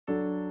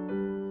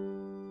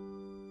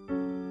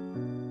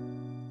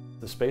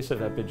The space of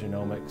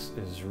epigenomics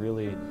is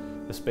really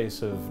the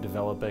space of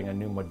developing a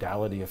new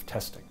modality of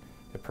testing.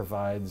 It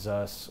provides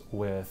us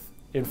with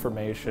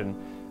information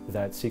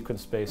that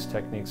sequence-based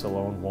techniques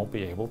alone won't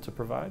be able to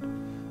provide.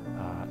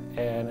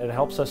 And it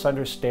helps us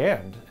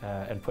understand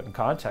and put in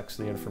context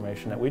the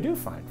information that we do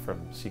find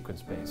from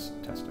sequence-based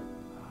testing.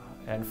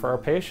 And for our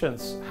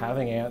patients,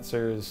 having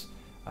answers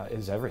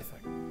is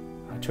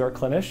everything. To our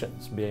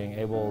clinicians, being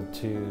able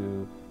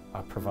to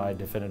provide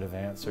definitive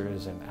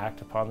answers and act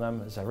upon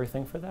them is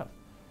everything for them.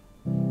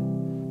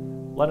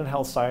 London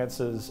Health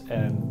Sciences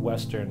and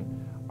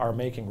Western are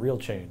making real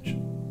change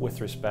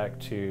with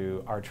respect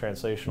to our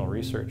translational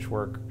research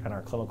work and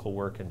our clinical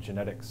work in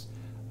genetics,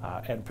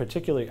 and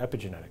particularly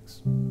epigenetics.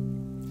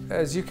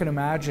 As you can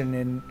imagine,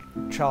 in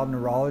child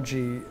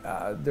neurology,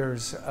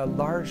 there's a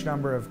large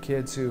number of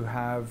kids who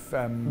have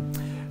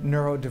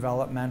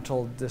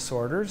neurodevelopmental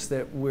disorders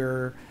that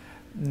we're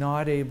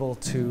not able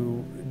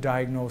to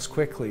diagnose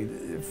quickly.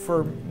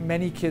 For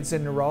many kids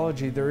in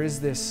neurology, there is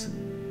this,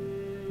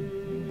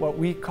 what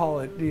we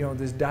call it,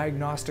 this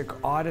diagnostic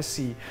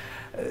odyssey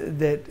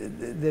that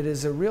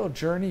is a real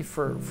journey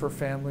for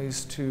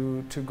families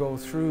to go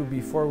through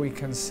before we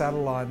can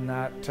settle on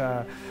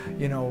that,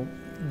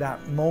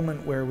 that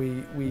moment where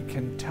we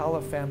can tell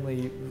a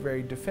family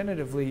very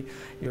definitively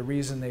the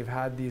reason they've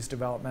had these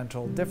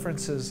developmental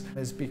differences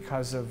is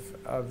because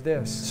of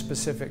this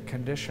specific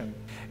condition.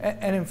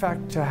 And in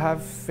fact, to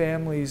have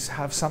families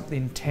have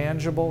something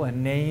tangible, a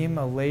name,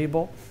 a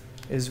label,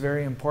 is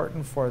very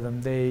important for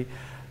them. It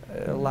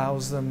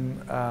allows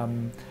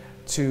them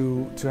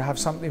to have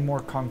something more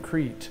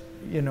concrete,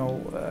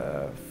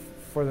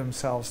 for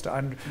themselves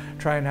to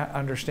try and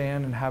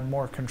understand and have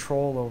more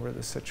control over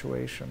the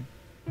situation.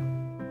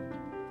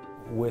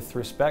 With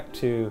respect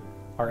to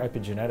our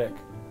epigenetic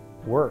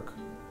work,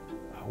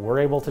 we're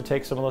able to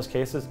take some of those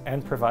cases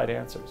and provide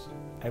answers.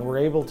 And we're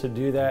able to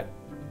do that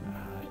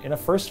in a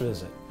first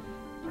visit,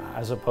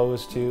 as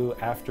opposed to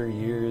after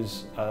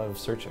years of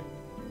searching.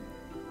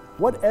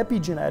 What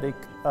epigenetic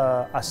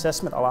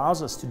assessment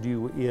allows us to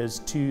do is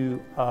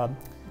to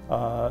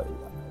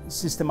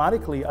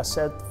systematically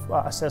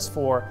assess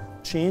for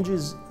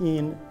changes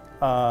in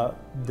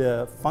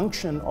the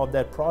function of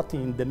that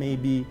protein that may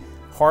be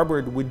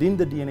harbored within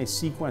the DNA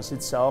sequence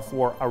itself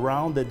or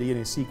around the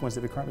DNA sequence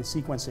that we're currently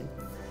sequencing.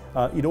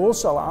 It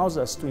also allows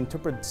us to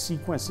interpret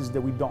sequences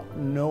that we don't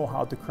know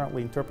how to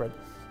currently interpret.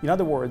 In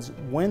other words,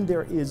 when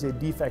there is a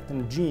defect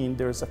in a gene,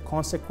 there is a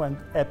consequent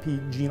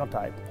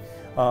epigenotype,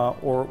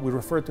 or we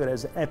refer to it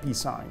as an epi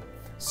sign.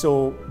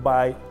 So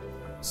by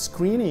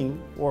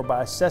screening or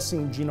by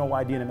assessing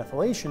genome-wide DNA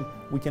methylation,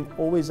 we can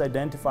always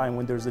identify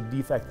when there's a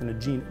defect in a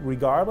gene,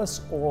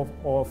 regardless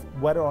of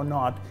whether or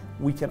not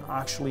we can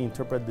actually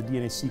interpret the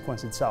DNA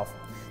sequence itself.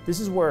 This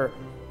is where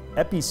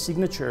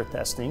epi-signature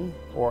testing,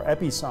 or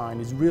epi-sign,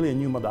 is really a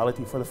new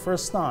modality. For the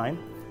first time,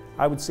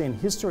 I would say in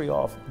history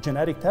of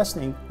genetic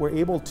testing, we're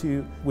able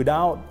to,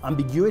 without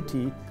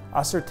ambiguity,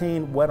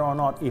 ascertain whether or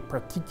not a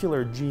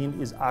particular gene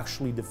is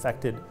actually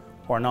defected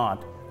or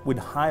not, with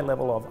high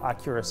level of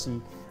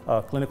accuracy,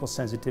 clinical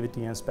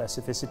sensitivity, and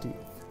specificity.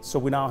 So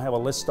we now have a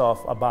list of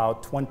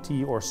about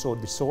 20 or so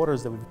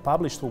disorders that we've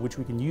published for which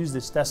we can use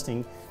this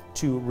testing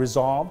to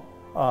resolve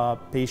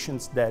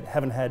patients that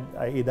haven't had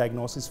a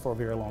diagnosis for a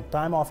very long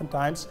time.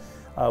 Oftentimes,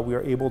 we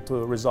are able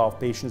to resolve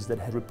patients that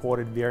had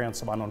reported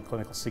variants of unknown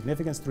clinical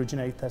significance through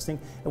genetic testing,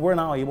 and we're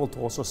now able to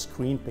also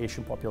screen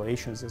patient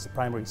populations as a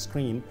primary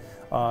screen,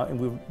 and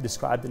we've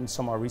described it in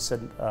some of our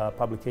recent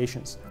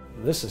publications.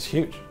 This is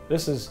huge.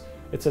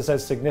 It's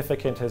as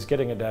significant as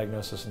getting a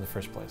diagnosis in the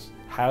first place.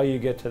 How you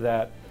get to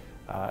that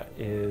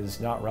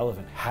is not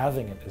relevant.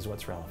 Having it is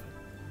what's relevant.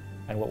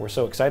 And what we're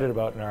so excited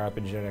about in our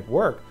epigenetic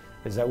work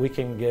is that we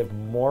can give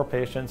more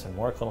patients and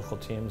more clinical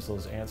teams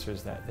those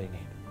answers that they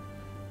need.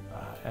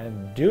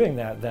 And doing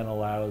that then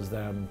allows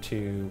them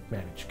to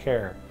manage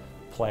care,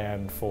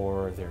 plan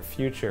for their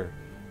future.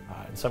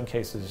 In some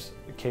cases,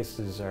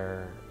 cases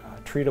are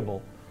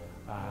treatable.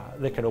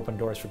 They can open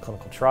doors for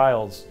clinical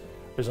trials.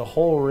 There's a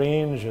whole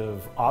range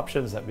of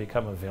options that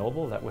become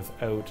available that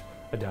without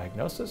a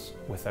diagnosis,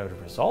 without a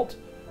result,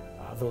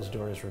 those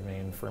doors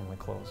remain firmly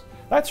closed.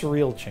 That's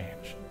real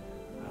change.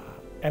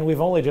 And we've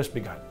only just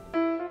begun.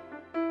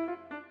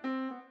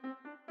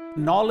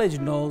 Knowledge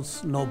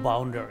knows no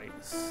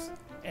boundaries.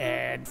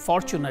 And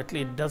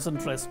fortunately, it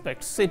doesn't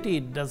respect city,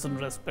 it doesn't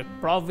respect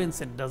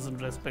province, it doesn't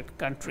respect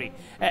country.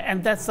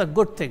 And that's a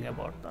good thing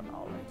about the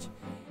knowledge.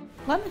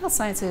 London Health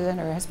Sciences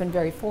Centre has been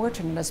very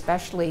fortunate,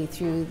 especially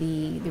through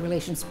the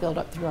relations built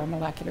up through our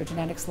molecular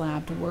genetics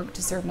lab, to work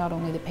to serve not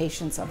only the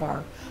patients of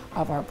our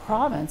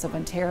province, of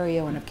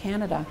Ontario and of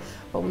Canada,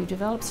 but we've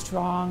developed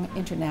strong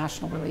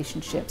international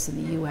relationships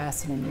in the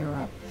US and in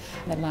Europe.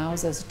 That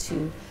allows us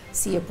to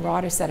see a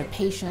broader set of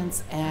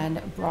patients and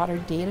a broader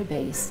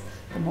database.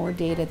 The more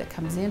data that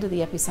comes into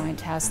the EpiSign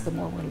test, the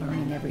more we're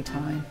learning every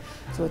time.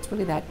 So it's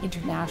really that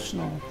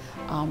international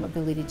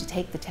ability to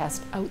take the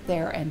test out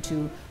there and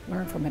to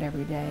learn from it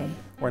every day.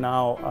 We're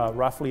now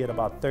roughly at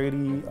about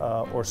 30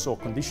 or so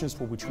conditions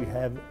for which we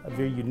have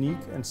very unique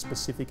and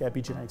specific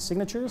epigenetic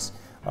signatures,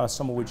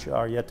 some of which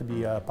are yet to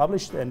be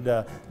published. And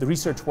the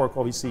research work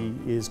obviously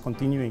is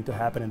continuing to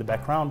happen in the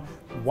background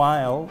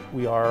while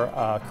we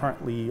are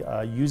currently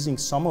using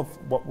some of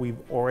what we've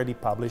already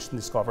published and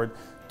discovered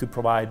to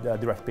provide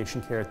direct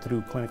patient care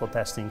through clinical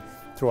testing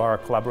through our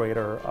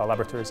collaborator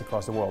laboratories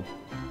across the world.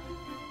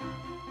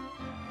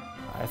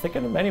 I think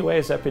in many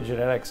ways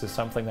epigenetics is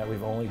something that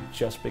we've only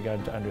just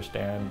begun to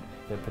understand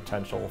the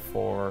potential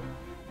for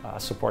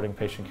supporting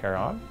patient care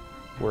on.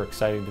 We're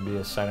excited to be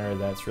a center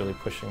that's really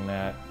pushing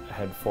that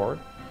ahead forward,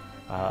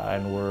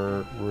 and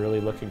we're really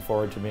looking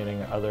forward to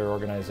meeting other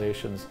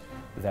organizations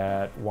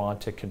that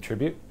want to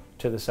contribute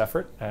to this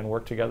effort and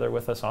work together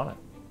with us on it.